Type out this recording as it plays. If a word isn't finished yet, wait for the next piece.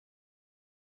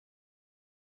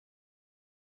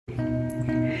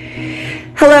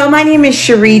Hello, my name is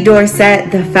Cherie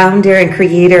Dorset, the founder and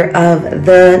creator of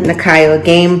the Nikao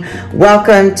game.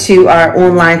 Welcome to our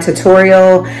online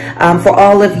tutorial for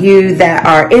all of you that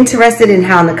are interested in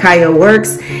how Nikao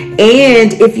works.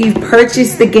 And if you've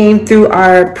purchased the game through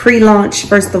our pre-launch,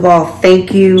 first of all,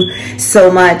 thank you so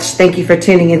much. Thank you for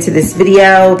tuning into this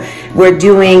video. We're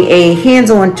doing a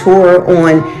hands-on tour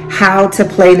on how to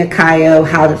play Nikao,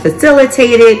 how to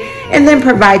facilitate it, and then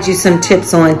provide you some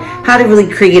tips on how to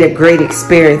really create a great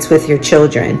experience with your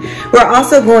children. We're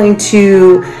also going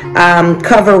to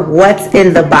cover what's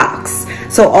in the box.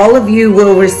 So all of you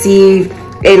will receive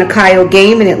a Nikao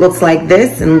game, and it looks like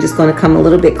this. And I'm just going to come a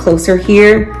little bit closer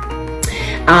here.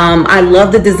 I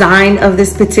love the design of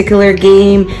this particular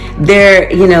game.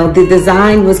 The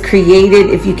design was created,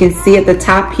 if you can see at the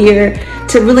top here,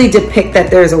 to really depict that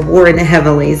there's a war in the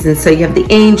heavenlies. And so you have the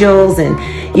angels, and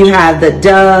you have the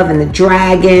dove and the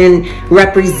dragon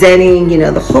representing,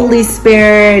 the Holy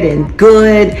Spirit and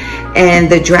good, and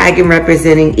the dragon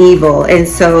representing evil. And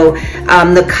so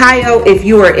Nikao, if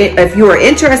you are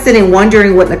interested in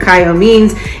wondering what Nikao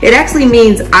means, it actually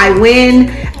means I win,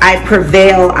 I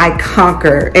prevail, I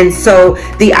conquer. And so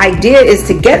the idea is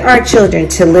to get our children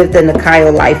to live the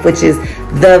Nikao life, which is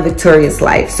the victorious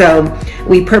life. So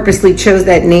we purposely chose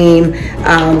that name.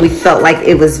 We felt like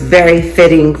it was very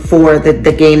fitting for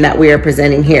the game that we are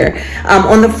presenting here.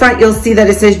 On the front, you'll see that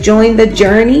it says join the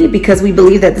journey, because we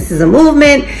believe that this is a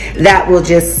movement that will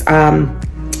just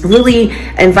really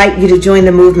invite you to join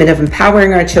the movement of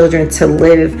empowering our children to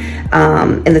live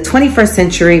in the 21st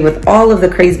century with all of the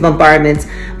crazy bombardments,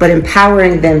 but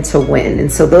empowering them to win.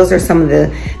 And so those are some of the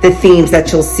themes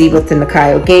that you'll see with the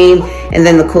Nikao game. And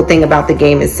then the cool thing about the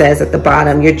game, it says at the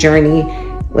bottom, your journey,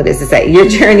 what does it say? Your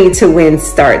journey to win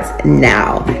starts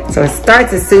now. So it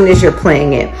starts as soon as you're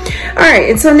playing it. All right,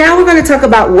 and so now we're going to talk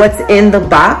about what's in the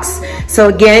box. So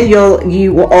again,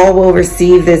 you all will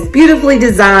receive this beautifully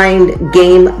designed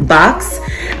game box.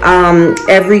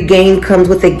 Every game comes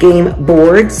with a game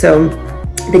board. So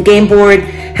the game board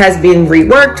has been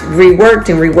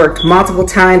reworked multiple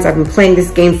times. I've been playing this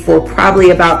game for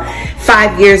probably about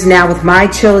 5 years now with my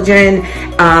children.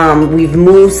 We've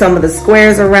moved some of the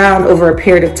squares around over a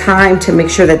period of time to make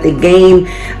sure that the game,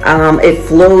 it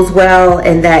flows well,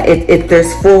 and that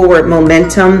there's forward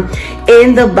momentum.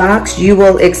 In the box, you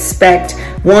will expect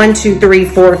 1, 2, 3,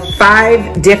 4,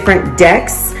 5 different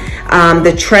decks.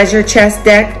 The treasure chest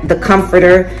deck, the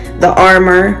comforter, the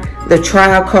armor, the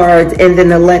trial cards, and then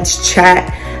the let's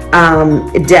chat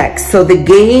decks. So the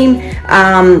game,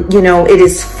 it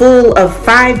is full of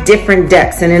 5 different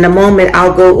decks, and in a moment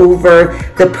I'll go over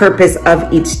the purpose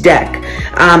of each deck.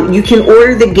 You can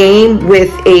order the game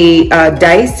with a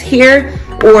dice here,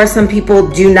 or some people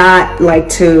do not like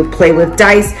to play with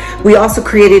dice. We also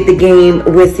created the game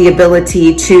with the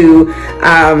ability to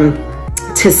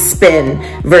spin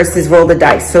versus roll the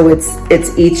dice. So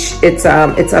it's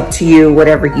up to you,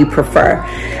 whatever you prefer.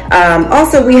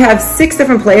 Also, we have 6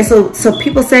 different players. So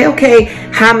people say, okay,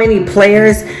 how many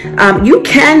players? You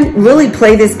can really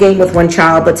play this game with 1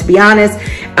 child, but to be honest,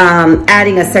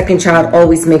 adding a second child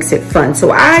always makes it fun.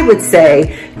 So I would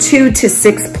say 2 to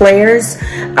 6 players.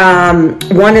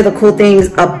 One of the cool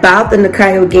things about the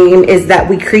Nikao game is that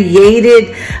we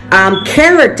created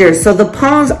characters. So the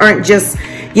pawns aren't just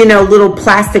little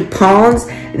plastic pawns.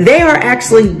 They are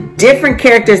actually different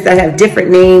characters that have different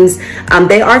names.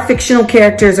 They are fictional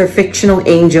characters or fictional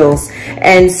angels.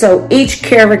 And so each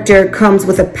character comes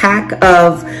with a pack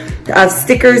of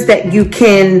stickers that you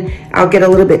can, I'll get a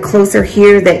little bit closer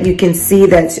here, that you can see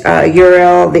that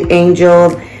Uriel, the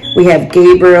angel, we have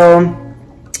Gabriel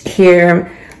here,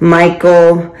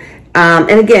 Michael,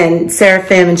 and again,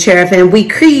 Seraphim and Cherubim. We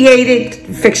created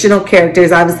fictional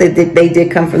characters. Obviously, they did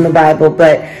come from the Bible,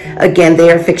 but again, they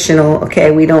are fictional.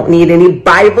 Okay, we don't need any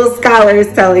Bible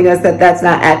scholars telling us that that's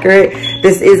not accurate.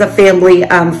 This is a family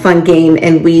fun game,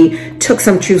 and we took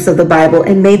some truths of the Bible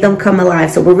and made them come alive.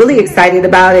 So we're really excited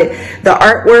about it. The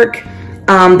artwork.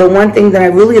 The one thing that I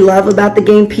really love about the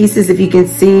game pieces, if you can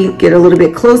see, get a little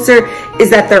bit closer, is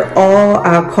that they're all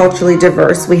culturally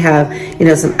diverse. We have,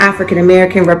 some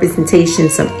African-American representation,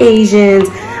 some Asians,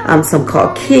 some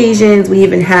Caucasians. We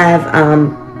even have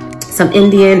some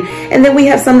Indian, and then we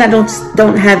have some that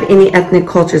don't have any ethnic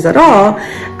cultures at all,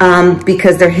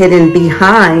 because they're hidden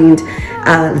behind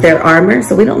their armor.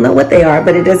 So we don't know what they are,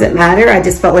 but it doesn't matter. I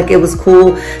just felt like it was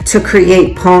cool to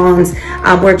create pawns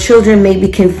where children maybe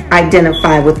can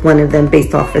identify with one of them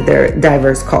based off of their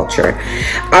diverse culture.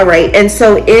 All right, and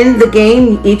so in the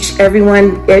game, each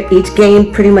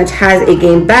game pretty much has a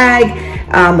game bag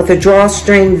with a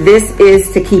drawstring. This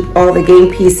is to keep all the game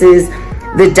pieces,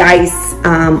 the dice,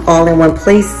 all in one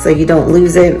place so you don't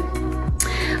lose it.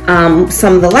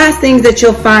 Some of the last things that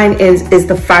you'll find is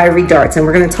the fiery darts, and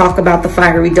we're going to talk about the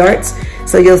fiery darts.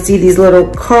 So you'll see these little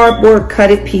cardboard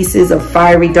cutted pieces of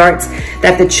fiery darts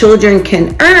that the children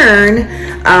can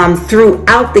earn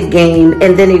throughout the game,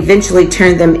 and then eventually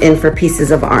turn them in for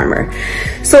pieces of armor.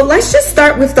 So let's just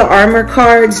start with the armor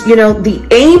cards. You know, the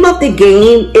aim of the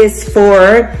game is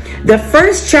for the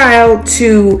first child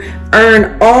to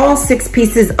earn all 6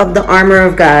 pieces of the armor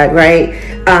of God, right?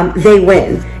 They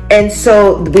win. And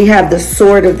so we have the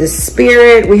sword of the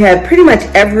spirit. We have pretty much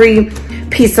every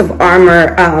piece of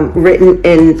armor written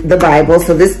in the Bible.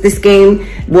 So this game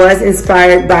was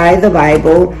inspired by the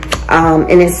Bible.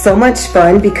 And it's so much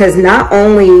fun because not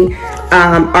only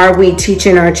are we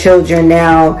teaching our children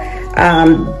now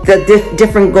the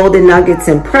different golden nuggets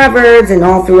and proverbs and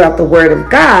all throughout the Word of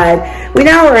God, we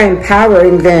now are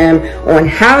empowering them on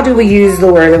how do we use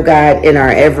the Word of God in our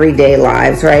everyday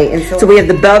lives, right? And so we have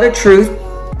the belt of truth.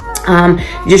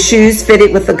 Your shoes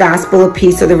fitted with the gospel of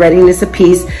peace, or the readiness of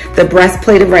peace, the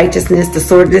breastplate of righteousness, the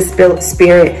sword of the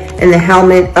spirit, and the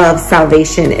helmet of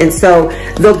salvation. And so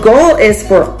the goal is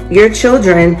for your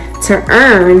children to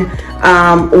earn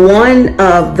one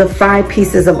of the 5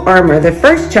 pieces of armor. The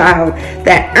first child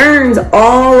that earns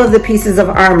all of the pieces of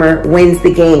armor wins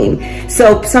the game.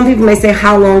 So some people may say,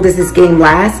 how long does this game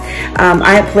last?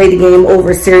 I have played the game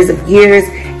over a series of years,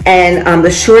 and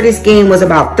the shortest game was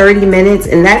about 30 minutes,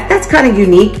 and that's kind of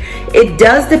unique. It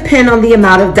does depend on the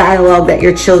amount of dialogue that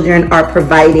your children are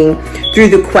providing through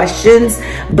the questions,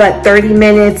 but 30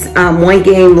 minutes, one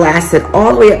game lasted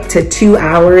all the way up to 2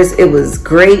 hours. It was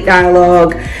great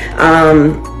dialogue.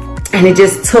 And it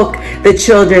just took the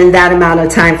children that amount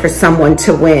of time for someone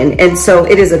to win. And so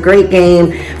it is a great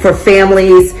game for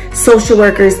families, social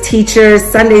workers, teachers,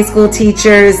 Sunday school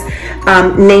teachers,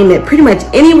 name it. Pretty much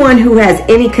anyone who has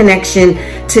any connection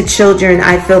to children,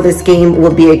 I feel this game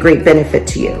will be a great benefit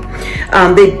to you.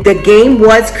 The game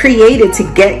was created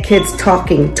to get kids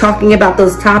talking about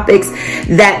those topics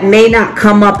that may not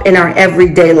come up in our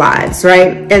everyday lives,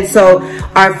 right? And so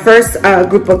our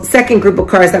second group of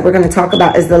cards that we're going to talk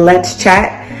about is the Let's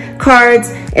Chat cards,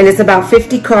 and it's about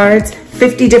 50 cards,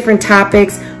 50 different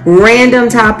topics, random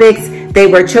topics. They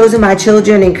were chosen by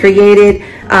children and created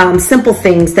simple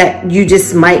things that you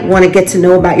just might want to get to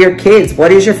know about your kids.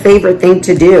 What is your favorite thing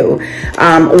to do?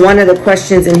 One of the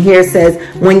questions in here says,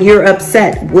 when you're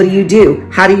upset, what do you do?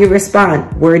 How do you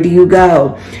respond? Where do you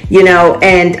go? You know,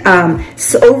 and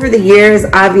so over the years,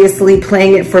 obviously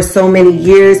playing it for so many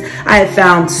years, I have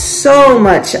found so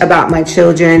much about my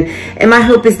children, and my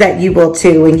hope is that you will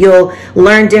too, and you'll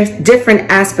learn different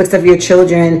aspects of your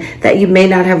children that you may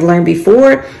not have learned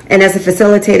before. And as a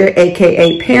facilitator,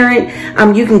 aka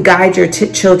parent, you can guide your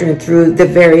children through the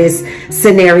various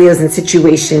scenarios and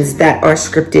situations that are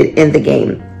scripted in the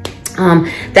game.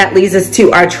 That leads us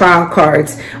to our trial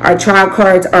cards. Our trial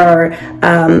cards are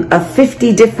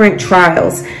 50 different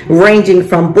trials ranging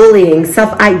from bullying,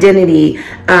 self-identity.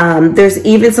 There's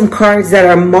even some cards that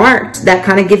are marked that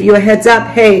kind of give you a heads up.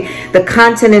 Hey, the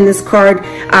content in this card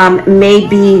may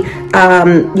be,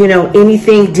 you know,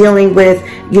 anything dealing with,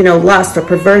 you know, lust or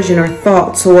perversion or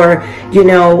thoughts or, you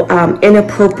know,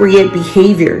 inappropriate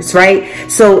behaviors, right?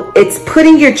 So it's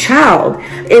putting your child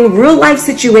in real life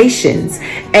situations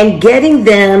and getting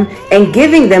them and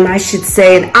giving them, I should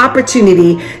say, an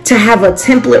opportunity to have a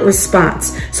template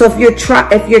response. So if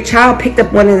your child picked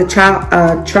up one of the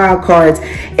trial cards,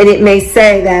 and it may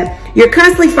say that you're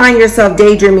constantly finding yourself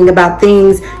daydreaming about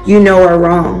things you know are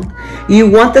wrong. You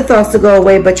want the thoughts to go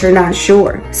away, but you're not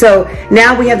sure. So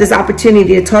now we have this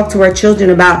opportunity to talk to our children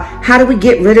about how do we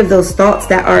get rid of those thoughts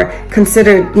that are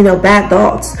considered, you know, bad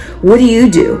thoughts. What do you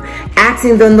do?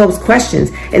 Asking them those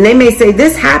questions. And they may say,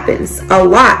 this happens a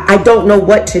lot. I don't know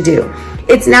what to do.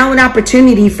 It's now an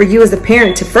opportunity for you as a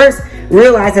parent to first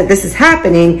realize that this is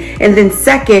happening. And then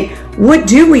second, what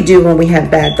do we do when we have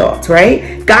bad thoughts,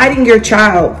 right? Guiding your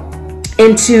child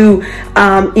into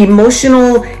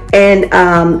emotional and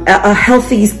a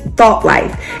healthy thought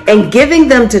life, and giving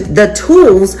them the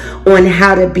tools on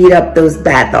how to beat up those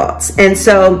bad thoughts. And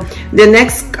so the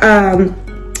next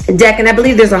deck, and I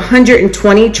believe there's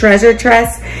 120 treasure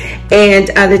chests, and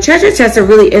the treasure chests are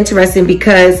really interesting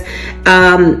because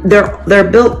they're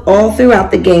built all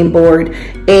throughout the game board,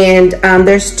 and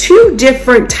there's 2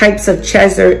 different types of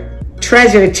treasure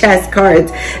chest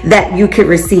cards that you could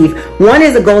receive. One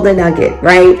is a golden nugget,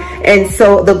 right? And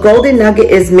so the golden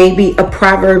nugget is maybe a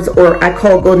Proverbs, or I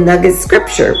call golden nugget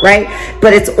scripture, right?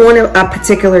 But it's on a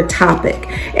particular topic.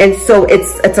 And so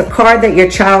it's a card that your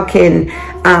child can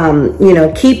you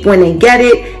know, keep when they get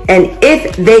it. And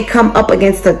if they come up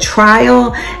against a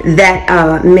trial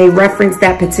that may reference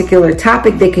that particular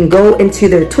topic, they can go into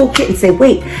their toolkit and say,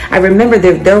 wait, I remember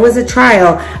there was a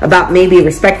trial about maybe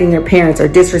respecting your parents or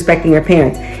disrespecting your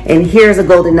parents. And here's a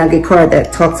golden nugget card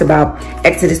that talks about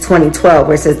Exodus 20:12,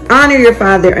 where it says, honor your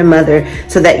father and mother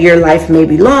so that your life may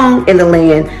be long in the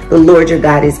land the Lord your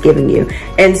God is giving you.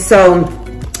 And so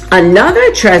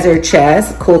another treasure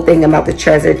chest, cool thing about the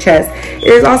treasure chest,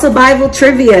 there's also Bible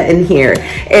trivia in here.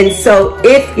 And so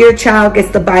if your child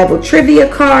gets the Bible trivia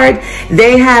card,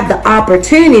 they have the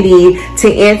opportunity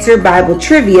to answer Bible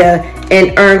trivia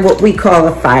and earn what we call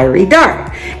a fiery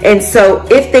dart. And so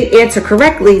if they answer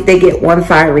correctly, they get 1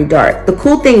 fiery dart. The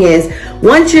cool thing is,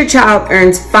 once your child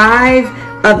earns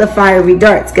 5 of the fiery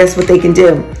darts, guess what they can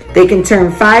do? They can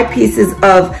turn 5 pieces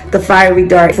of the fiery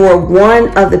dart for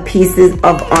 1 of the pieces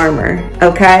of armor,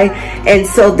 okay? And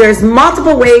so there's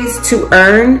multiple ways to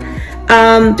earn,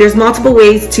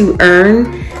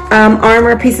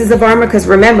 armor, pieces of armor, because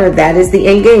remember, that is the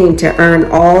end game, to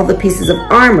earn all the pieces of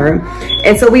armor.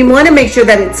 And so we want to make sure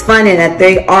that it's fun and that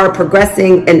they are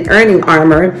progressing and earning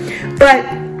armor. But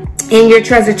in your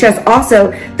treasure chest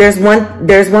also, there's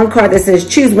one card that says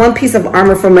choose 1 piece of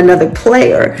armor from another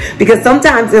player, because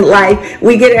sometimes in life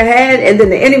we get ahead and then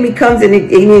the enemy comes and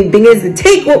he begins to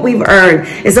take what we've earned.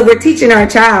 And so we're teaching our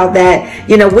child that,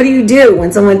 you know, what do you do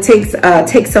when someone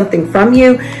takes something from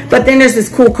you? But then there's this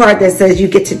cool card that says you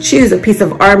get to choose a piece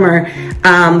of armor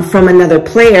from another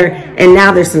player, and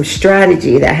now there's some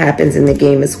strategy that happens in the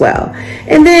game as well.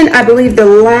 And then I believe the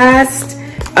last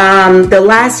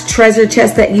treasure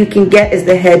chest that you can get is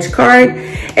the hedge card.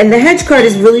 And the hedge card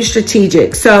is really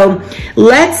strategic. So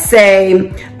let's say,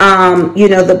 you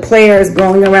know, the player is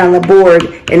going around the board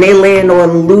and they land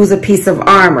on lose a piece of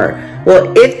armor.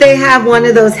 Well, if they have one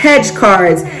of those hedge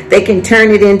cards, they can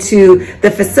turn it into the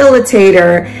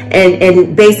facilitator,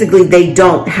 and basically they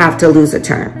don't have to lose a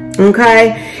turn.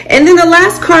 Okay, and then the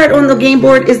last card on the game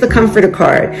board is the comforter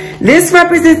card. This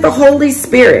represents the Holy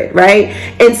Spirit, right?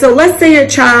 And so let's say your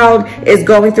child is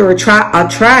going through a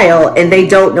trial and they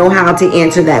don't know how to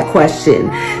answer that question.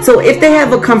 So if they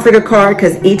have a comforter card,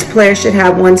 because each player should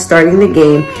have one starting the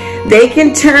game, they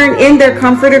can turn in their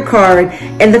comforter card,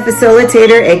 and the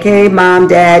facilitator, aka mom,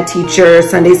 dad, teacher,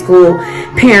 Sunday school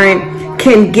parent,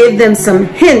 can give them some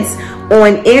hints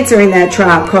on answering that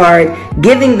trial card,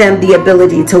 giving them the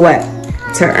ability to what?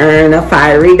 To earn a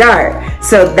fiery dart.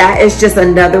 So that is just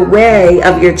another way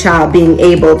of your child being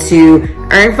able to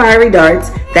earn fiery darts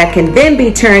that can then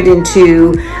be turned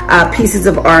into pieces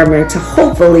of armor to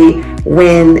hopefully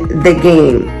win the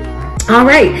game. All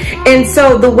right, and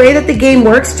so the way that the game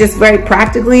works, just very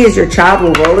practically, is your child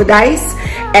will roll a dice,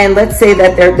 and let's say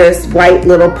that there's this white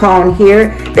little pawn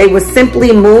here. They will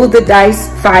simply move the dice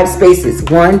 5 spaces,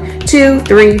 1, 2,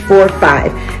 3, 4,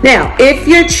 5. Now, if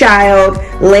your child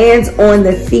lands on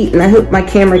the feet, and I hope my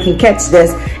camera can catch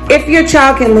this, if your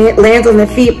child lands on the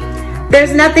feet,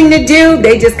 there's nothing to do.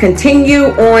 They just continue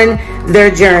on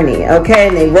their journey, okay?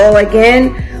 And they roll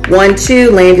again, 1, 2,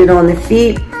 landed on the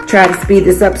feet. Try to speed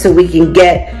this up so we can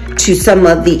get to some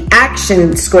of the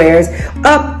action squares.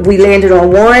 Up, we landed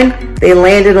on 1, they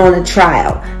landed on a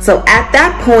trial. So at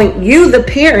that point, you, the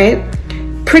parent,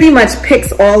 pretty much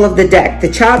picks all of the deck. The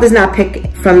child does not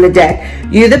pick from the deck.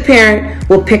 You, the parent,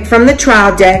 will pick from the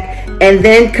trial deck and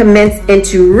then commence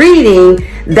into reading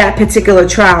that particular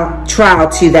trial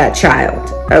to that child,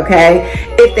 okay?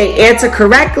 If they answer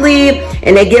correctly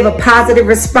and they give a positive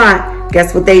response,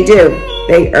 guess what they do?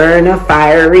 They earn a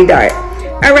fiery dart.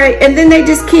 All right, and then they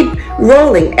just keep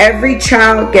rolling. Every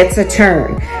child gets a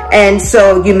turn. And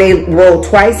so you may roll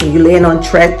twice and you land on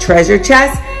treasure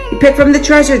chest. You pick from the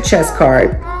treasure chest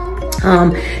card.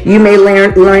 You may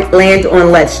land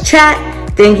on let's chat.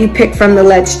 Then you pick from the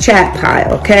let's chat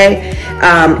pile, okay?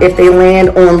 If they land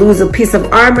on lose a piece of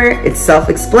armor, it's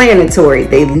self-explanatory.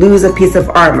 They lose a piece of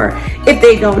armor. If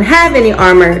they don't have any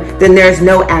armor, then there's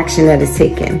no action that is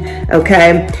taken,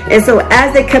 okay? And so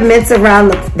as they commence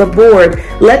around the board,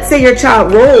 let's say your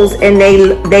child rolls and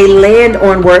they land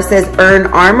on where it says earn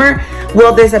armor.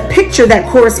 Well, there's a picture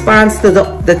that corresponds to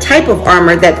the type of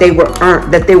armor that they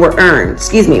were earned.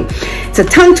 Excuse me. It's a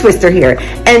tongue twister here.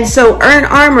 And so earn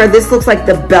armor, this looks like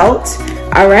the belt.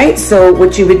 All right. So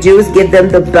what you would do is give them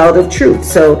the belt of truth.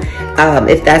 So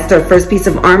if that's their first piece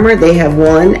of armor, they have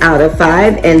 1 out of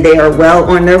 5, and they are well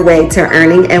on their way to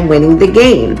earning and winning the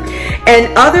game.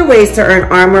 And other ways to earn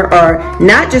armor are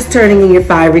not just turning in your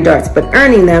fiery darts, but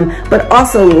earning them, but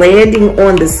also landing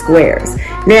on the squares.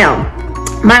 Now,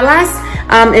 my last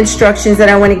instructions that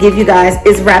I want to give you guys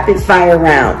is rapid fire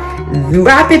round.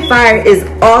 Rapid fire is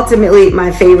ultimately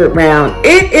my favorite round.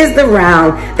 It is the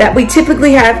round that we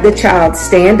typically have the child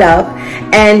stand up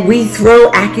and we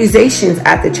throw accusations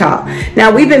at the child.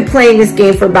 Now, we've been playing this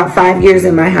game for about 5 years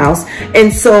in my house,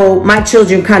 and so my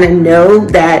children kind of know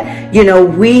that, you know,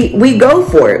 we go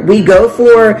for it. We go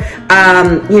for,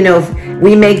 you know,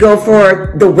 we may go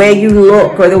for the way you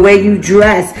look or the way you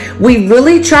dress. We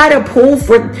really try to pull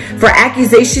for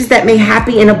accusations that may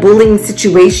happen in a bullying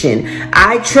situation.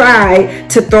 I try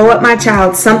to throw at my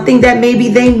child something that maybe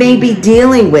they may be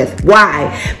dealing with.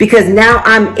 Why? Because now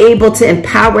I'm able to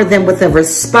empower them with a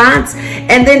response,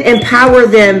 and then empower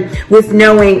them with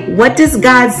knowing, what does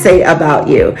God say about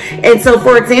you? And so,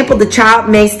 for example, the child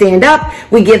may stand up.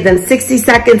 We give them 60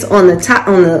 seconds on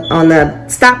the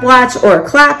stopwatch or a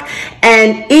clock,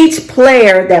 and each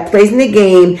player that plays in the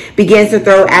game begins to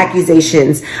throw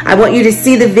accusations. I want you to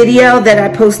see the video that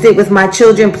I posted with my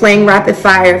children playing rapid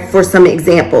fire for some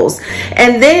examples.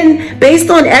 And then, based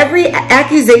on every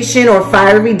accusation or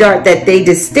fiery dart that they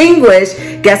distinguish,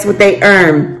 guess what they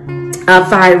earn? A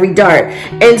fiery dart.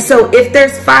 And so if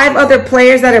there's 5 other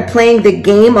players that are playing the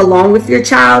game along with your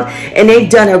child, and they've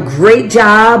done a great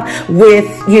job with,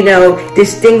 you know,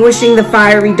 distinguishing the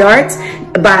fiery darts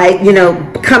by, you know,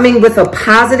 coming with a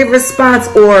positive response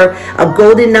or a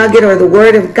golden nugget or the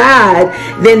word of God,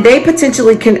 then they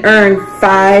potentially can earn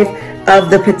 5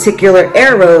 of the particular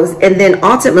arrows, and then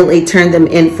ultimately turn them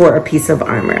in for a piece of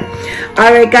armor.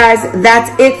 All right, guys, that's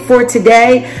it for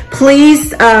today.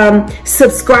 Please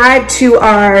subscribe to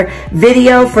our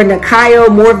video for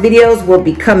Nikao. More videos will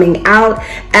be coming out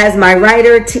as my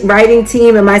writing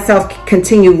team and myself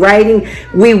continue writing.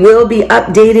 We will be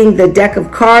updating the deck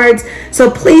of cards, so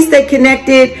please stay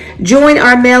connected. Join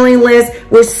our mailing list.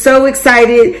 We're so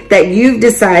excited that you've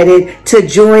decided to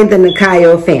join the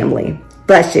Nikao family.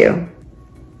 Bless you.